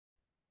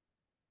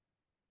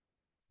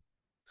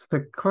So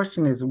the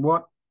question is,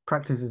 what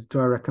practices do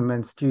I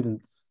recommend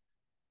students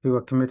who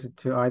are committed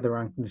to either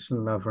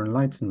unconditional love or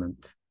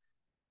enlightenment?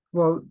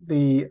 Well,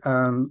 there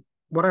are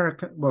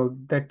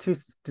two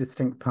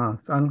distinct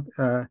paths.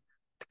 To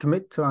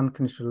commit to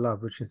unconditional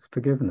love, which is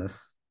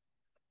forgiveness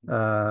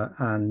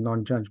and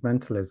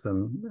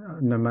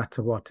non-judgmentalism, no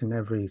matter what, in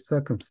every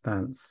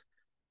circumstance,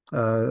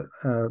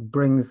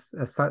 brings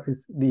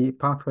is the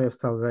pathway of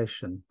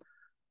salvation.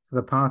 So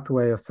the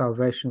pathway of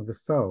salvation of the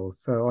soul.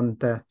 So on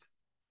death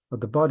of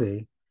the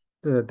body,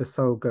 the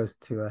soul goes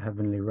to a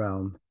heavenly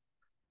realm.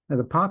 Now,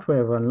 the pathway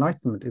of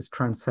enlightenment is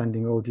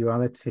transcending all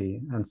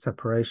duality and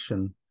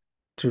separation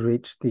to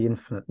reach the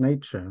infinite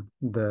nature.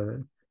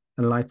 The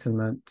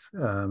enlightenment,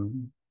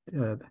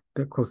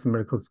 the Course in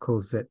Miracles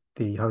calls it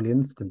the holy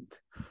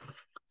instant.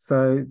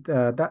 So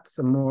that's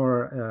a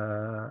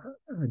more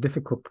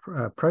difficult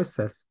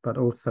process, but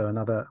also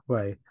another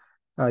way.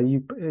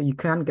 You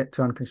can get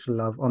to unconditional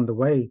love on the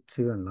way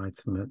to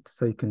enlightenment.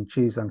 So you can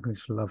choose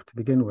unconditional love to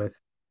begin with,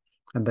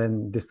 and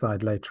then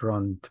decide later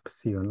on to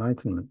pursue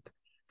enlightenment.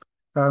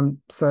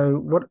 So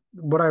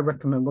what I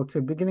recommend, well, to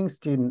a beginning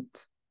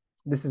student,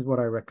 this is what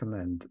I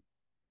recommend.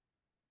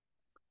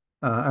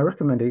 I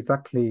recommend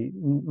exactly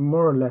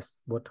more or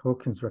less what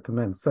Hawkins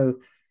recommends. So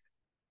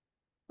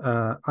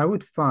I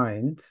would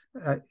find,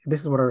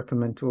 this is what I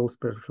recommend to all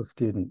spiritual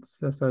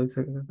students. So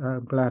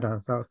I'm glad I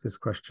was asked this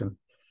question.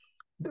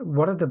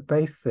 What are the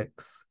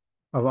basics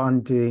of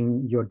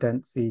undoing your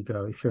dense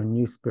ego if you're a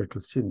new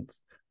spiritual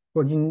student?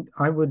 Well,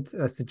 I would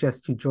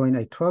suggest you join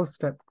a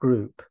 12-step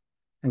group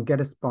and get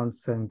a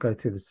sponsor and go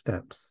through the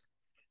steps.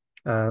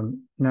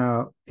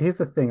 Now, here's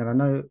the thing, and I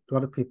know a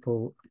lot of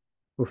people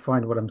will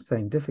find what I'm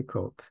saying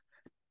difficult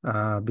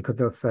because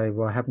they'll say,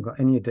 well, I haven't got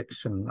any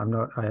addiction. I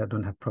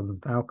don't have problems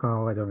with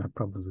alcohol. I don't have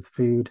problems with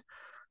food.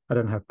 I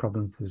don't have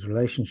problems with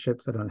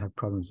relationships. I don't have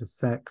problems with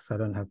sex. I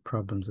don't have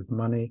problems with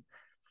money.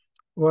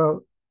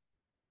 Well,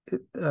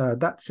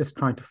 that's just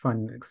trying to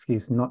find an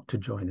excuse not to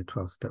join a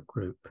 12-step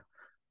group.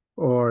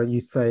 Or you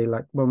say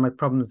like, well, my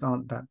problems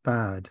aren't that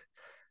bad.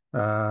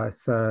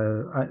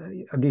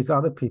 These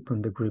other people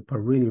in the group are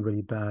really,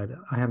 really bad.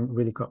 I haven't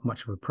really got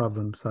much of a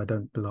problem, so I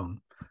don't belong.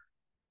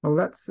 Well,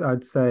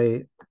 I'd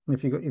say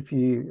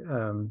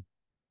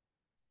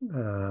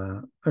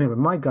anyway,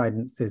 my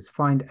guidance is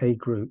find a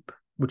group,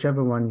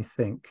 whichever one you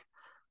think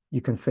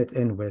you can fit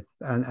in with,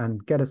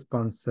 and get a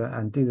sponsor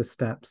and do the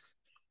steps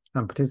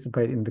and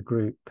participate in the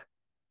group.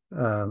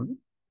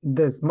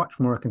 There's much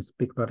more I can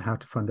speak about how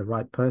to find the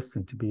right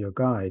person to be your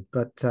guide,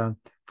 but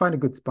find a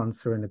good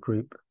sponsor in a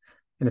group,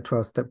 in a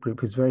 12-step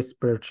group who's very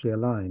spiritually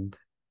aligned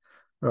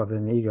rather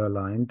than ego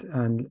aligned.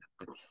 And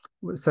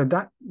so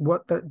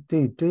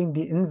doing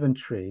the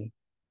inventory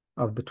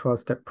of the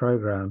 12-step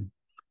program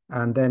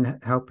and then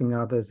helping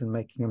others and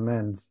making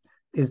amends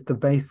is the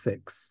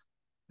basics.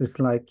 It's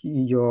like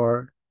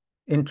you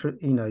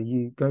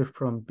go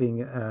from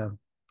being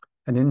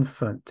an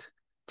infant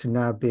to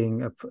now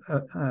being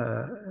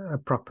a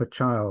proper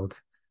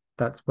child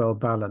that's well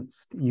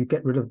balanced. You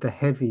get rid of the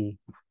heavy,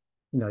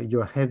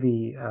 your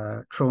heavy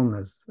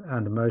traumas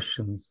and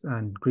emotions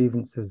and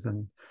grievances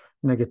and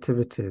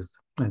negativities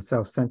and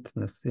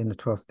self-centeredness in a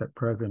 12-step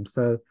program.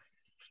 So,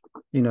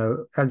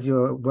 as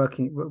you're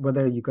working,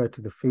 whether you go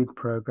to the food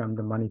program,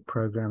 the money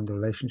program, the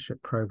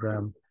relationship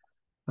program,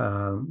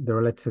 the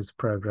relatives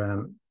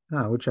program,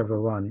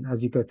 whichever one,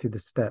 as you go through the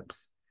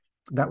steps,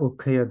 that will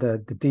clear the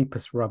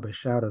deepest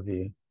rubbish out of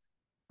you.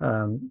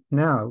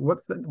 Now,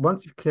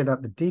 once you've cleared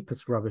out the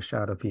deepest rubbish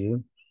out of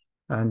you,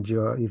 and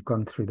you've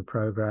gone through the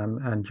program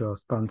and you're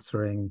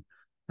sponsoring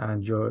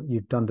and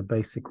you've done the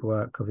basic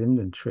work of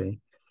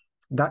inventory,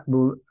 that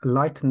will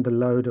lighten the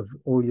load of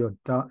all your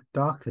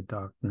darker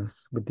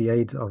darkness with the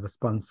aid of a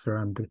sponsor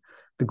and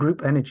the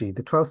group energy.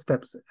 The 12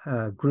 steps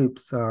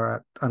groups are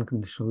at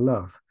unconditional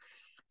love.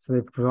 So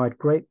they provide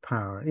great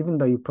power, even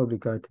though you probably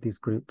go to these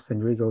groups and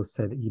your ego will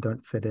say that you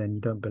don't fit in,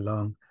 you don't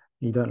belong,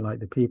 you don't like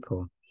the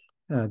people.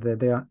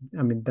 They're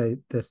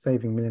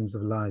saving millions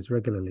of lives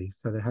regularly,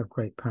 so they have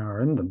great power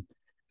in them.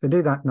 So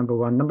do that, number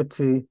one. Number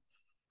two,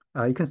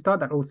 you can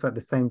start that also at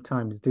the same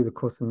time as do the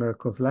Course in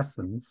Miracles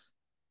lessons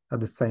at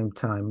the same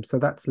time. So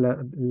that's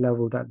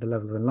leveled at the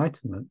level of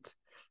enlightenment.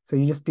 So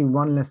you just do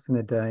one lesson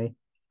a day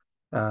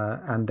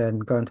and then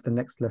go into the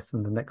next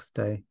lesson the next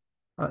day.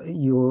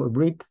 You'll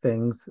read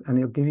things and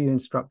it'll give you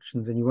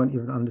instructions and you won't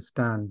even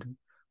understand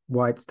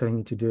why it's telling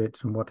you to do it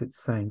and what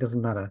it's saying.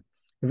 Doesn't matter.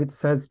 If it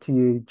says to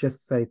you,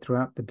 just say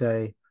throughout the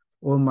day,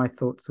 all my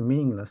thoughts are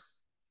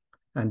meaningless,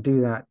 and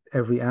do that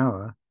every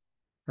hour,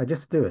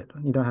 just do it.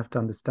 You don't have to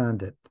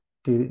understand it.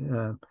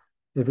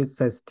 If it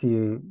says to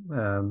you,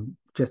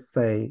 just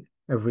say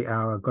every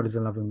hour, God is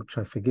in love in which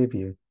I forgive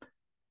you,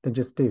 then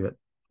just do it.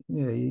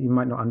 You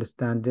might not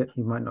understand it,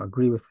 you might not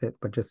agree with it,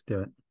 but just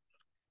do it.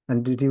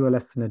 And do a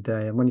lesson a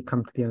day. And when you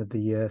come to the end of the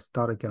year,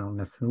 start again on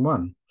lesson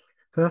one.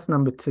 So that's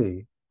number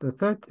two. The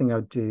third thing I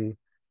would do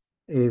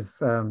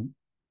is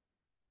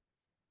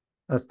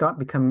start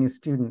becoming a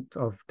student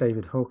of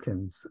David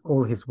Hawkins,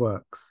 all his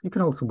works. You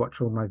can also watch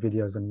all my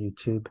videos on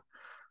YouTube.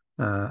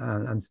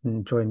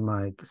 and join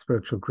my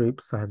spiritual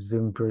groups. I have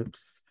Zoom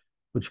groups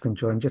which you can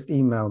join. Just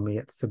email me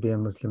at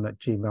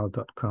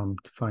sabbirmuslim@gmail.com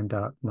to find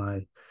out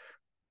my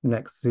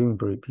next Zoom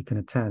group you can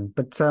attend.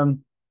 But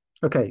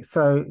okay,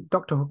 so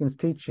Dr. Hawkins'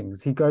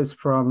 teachings, he goes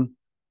from,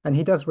 and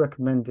he does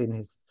recommend in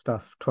his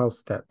stuff 12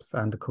 steps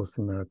and A Course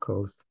in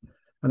Miracles.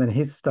 And then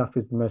his stuff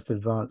is the most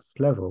advanced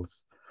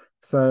levels.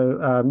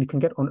 So you can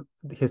get on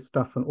his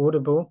stuff on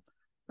Audible,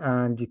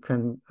 and you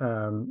can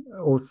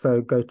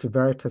also go to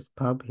Veritas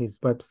Pub, his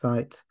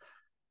website,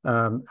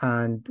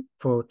 and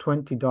for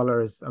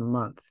 $20 a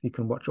month, you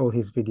can watch all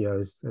his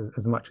videos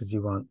as much as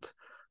you want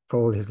for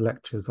all his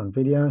lectures on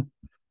video.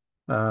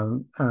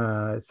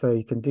 So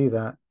you can do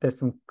that. There's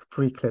some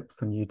free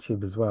clips on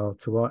YouTube as well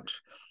to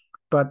watch.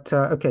 But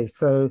okay,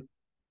 so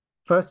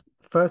first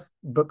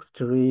books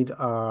to read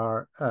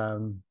are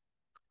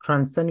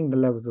Transcending the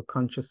Levels of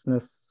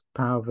Consciousness,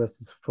 Power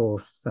versus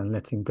Force, and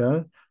Letting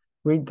Go.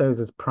 Read those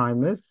as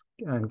primers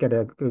and get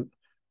a good,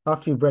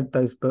 after you've read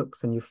those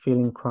books and you're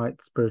feeling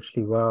quite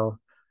spiritually well,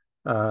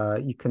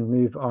 you can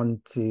move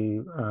on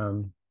to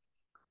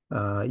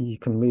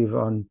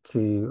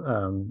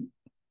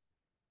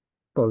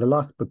well, the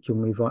last book you'll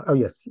move on. Oh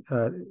yes,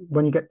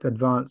 when you get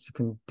advanced, you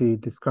can do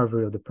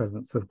Discovery of the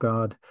Presence of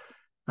God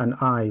and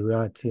I,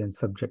 Reality and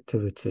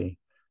Subjectivity.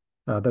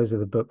 Those are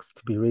the books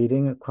to be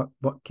reading.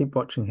 Keep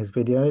watching his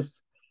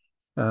videos,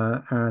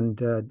 and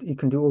you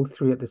can do all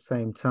three at the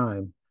same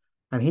time.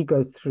 And he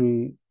goes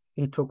through,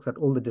 he talks at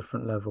all the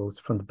different levels,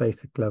 from the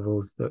basic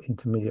levels, the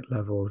intermediate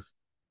levels,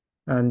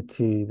 and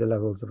to the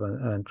levels of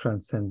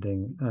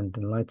transcending and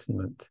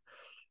enlightenment.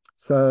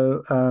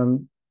 So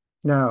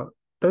now,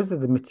 those are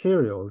the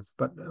materials,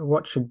 but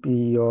what should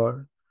be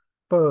your,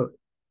 well,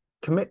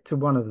 commit to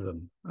one of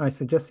them. I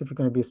suggest if you're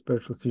going to be a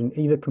spiritual student,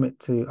 either commit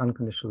to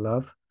unconditional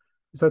love.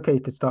 It's okay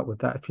to start with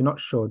that. If you're not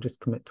sure,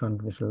 just commit to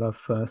unconditional love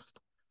first.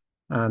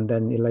 And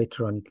then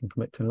later on, you can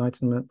commit to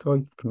enlightenment, or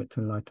you can commit to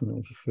enlightenment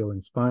if you feel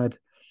inspired.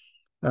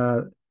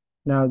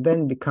 Now,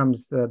 then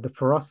becomes the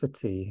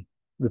ferocity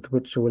with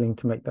which you're willing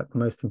to make that the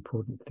most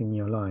important thing in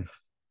your life.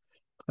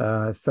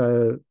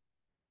 So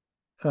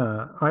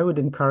I would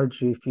encourage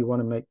you, if you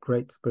want to make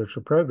great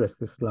spiritual progress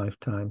this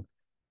lifetime,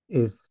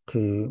 is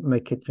to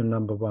make it your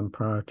number one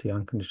priority,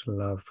 unconditional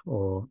love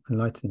or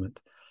enlightenment.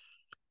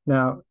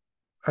 Now,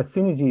 as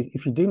soon as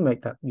if you do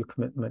make that your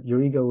commitment,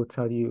 your ego will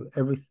tell you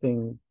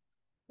everything,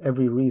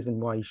 every reason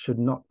why you should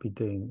not be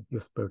doing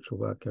your spiritual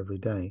work every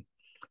day.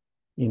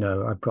 You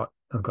know, I've got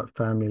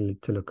family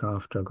to look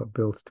after, I've got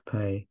bills to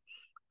pay,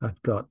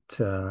 I've got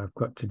to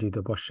do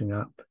the washing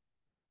up.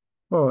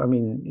 Well, I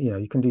mean, you know,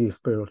 you can do your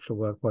spiritual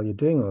work while you're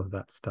doing all of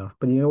that stuff,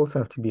 but you also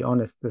have to be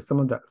honest. There's some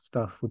of that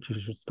stuff which you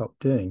should stop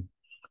doing.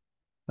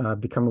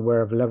 Become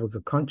aware of levels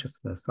of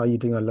consciousness. Are you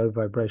doing a low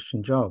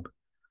vibration job?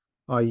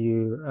 Are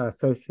you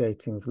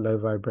associating with low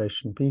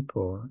vibration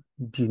people?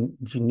 Do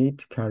you need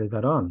to carry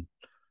that on?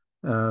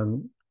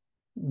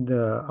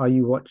 Are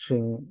you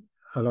watching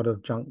a lot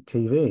of junk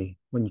TV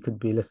when you could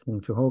be listening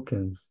to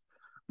Hawkins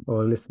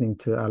or listening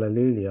to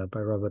Alleluia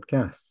by Robert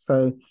Gass?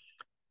 So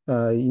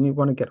you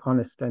want to get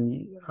honest.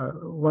 And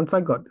once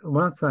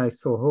I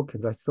saw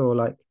Hawkins, I saw,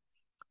 like,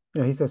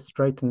 you know, he says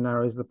straight and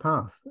narrow is the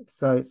path.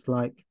 So it's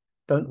like,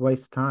 don't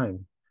waste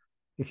time.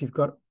 If you've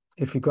got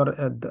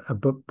a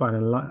book by an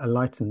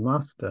enlightened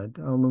master,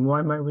 why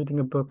am I reading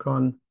a book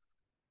on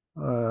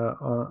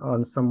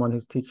someone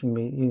who's teaching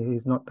me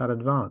who's not that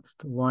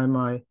advanced? Why am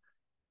I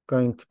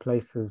going to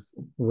places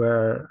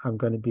where I'm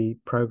going to be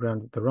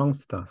programmed with the wrong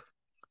stuff?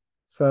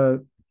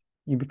 So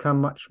you become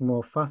much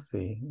more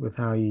fussy with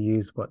how you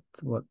use what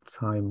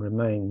time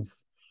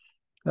remains.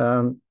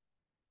 So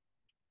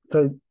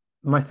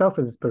myself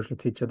as a spiritual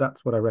teacher,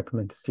 that's what I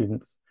recommend to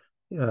students,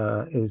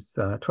 is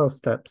 12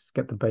 steps,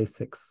 get the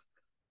basics.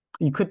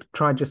 You could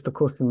try just A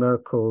Course in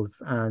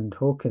Miracles and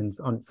Hawkins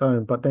on its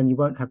own, but then you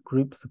won't have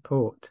group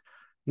support.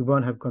 You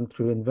won't have gone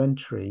through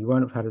inventory. You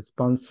won't have had a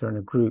sponsor and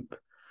a group,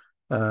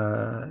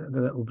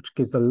 which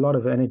gives a lot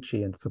of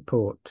energy and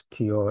support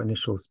to your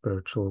initial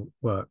spiritual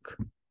work.